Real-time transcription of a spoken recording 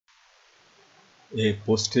A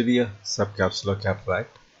posterior subcapsular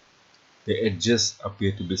cataract. The edges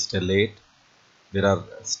appear to be stellate. There are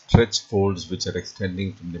stretch folds which are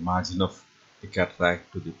extending from the margin of the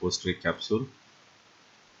cataract to the posterior capsule.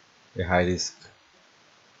 A high risk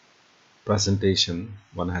presentation,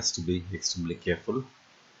 one has to be extremely careful.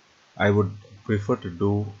 I would prefer to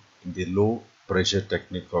do in the low pressure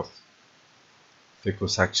technique of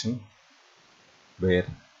Phacosection, where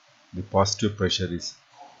the positive pressure is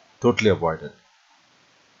totally avoided.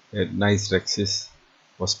 A nice rexis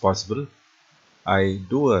was possible. I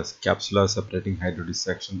do a capsular separating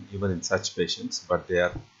hydrodissection even in such patients, but they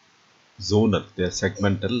are zonal, they are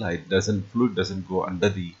segmental. Fluid doesn't go under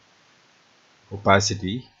the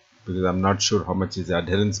opacity because I'm not sure how much is the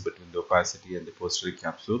adherence between the opacity and the posterior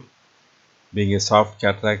capsule. Being a soft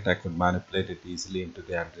cataract, I could manipulate it easily into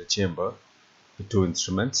the anterior chamber with two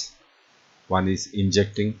instruments. One is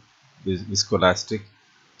injecting viscoelastic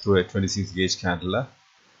through a 26 gauge cannula.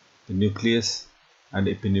 The nucleus and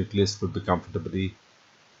epinucleus could be comfortably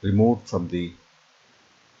removed from the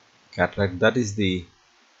cataract. That is the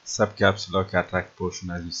subcapsular cataract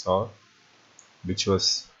portion, as you saw, which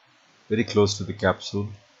was very close to the capsule.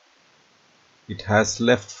 It has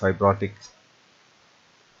left fibrotic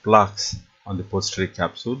plaques on the posterior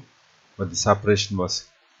capsule, but the separation was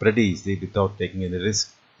pretty easy without taking any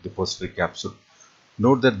risk with the posterior capsule.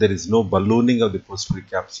 Note that there is no ballooning of the posterior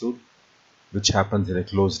capsule, which happens in a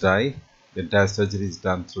closed eye. The entire surgery is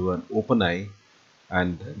done through an open eye,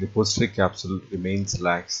 and the posterior capsule remains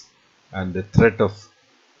lax, and the threat of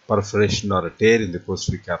perforation or a tear in the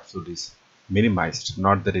posterior capsule is minimized.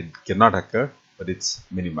 Not that it cannot occur, but it's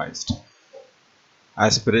minimized.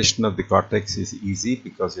 Aspiration of the cortex is easy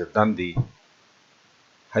because you have done the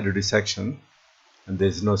hydrodissection and there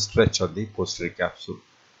is no stretch on the posterior capsule.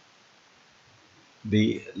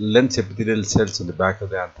 The lens epithelial cells on the back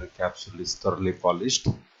of the anterior capsule is thoroughly polished.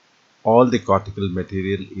 All the cortical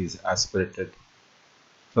material is aspirated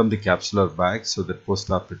from the capsular bag so that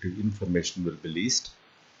postoperative inflammation will be least.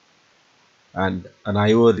 And an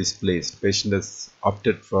IOL is placed. Patient has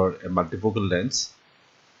opted for a multifocal lens.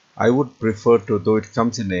 I would prefer to, though it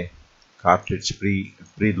comes in a cartridge,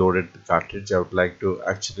 pre-loaded cartridge, I would like to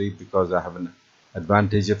actually, because I have an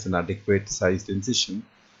advantage of an adequate sized incision,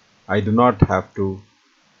 I do not have to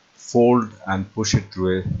fold and push it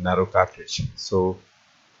through a narrow cartridge. So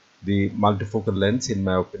the multifocal lens, in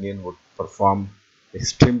my opinion, would perform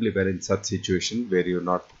extremely well in such situation where you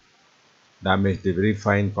not damage the very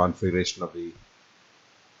fine configuration of the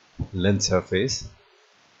lens surface.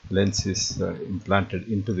 Lens is implanted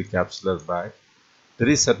into the capsular bag. There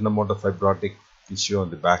is certain amount of fibrotic tissue on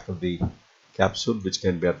the back of the capsule which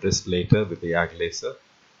can be addressed later with the YAG laser.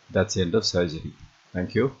 That's the end of surgery.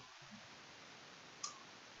 Thank you.